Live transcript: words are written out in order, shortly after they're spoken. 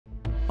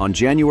On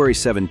January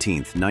 17,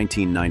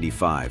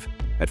 1995,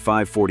 at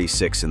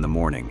 5:46 in the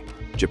morning,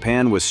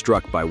 Japan was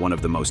struck by one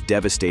of the most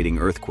devastating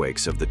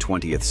earthquakes of the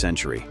 20th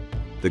century,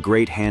 the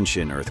Great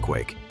Hanshin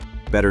Earthquake,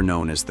 better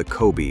known as the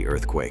Kobe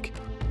earthquake.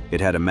 It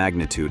had a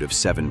magnitude of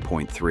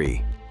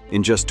 7.3.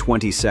 In just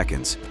 20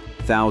 seconds,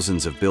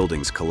 thousands of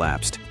buildings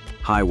collapsed,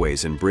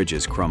 highways and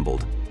bridges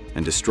crumbled,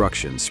 and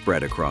destruction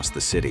spread across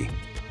the city.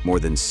 More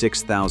than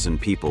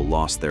 6,000 people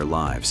lost their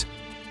lives,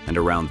 and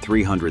around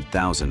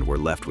 300,000 were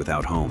left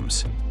without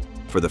homes.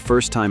 For the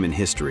first time in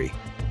history,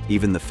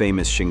 even the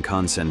famous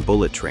Shinkansen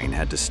bullet train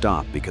had to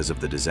stop because of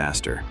the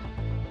disaster.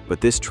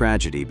 But this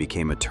tragedy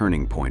became a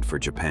turning point for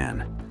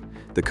Japan.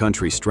 The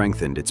country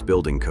strengthened its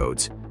building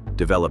codes,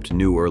 developed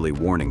new early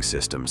warning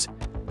systems,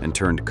 and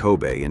turned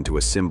Kobe into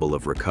a symbol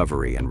of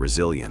recovery and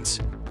resilience.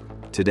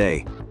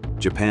 Today,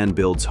 Japan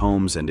builds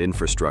homes and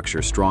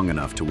infrastructure strong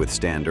enough to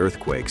withstand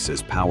earthquakes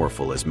as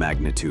powerful as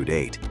magnitude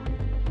 8,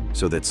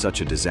 so that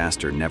such a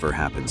disaster never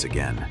happens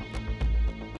again.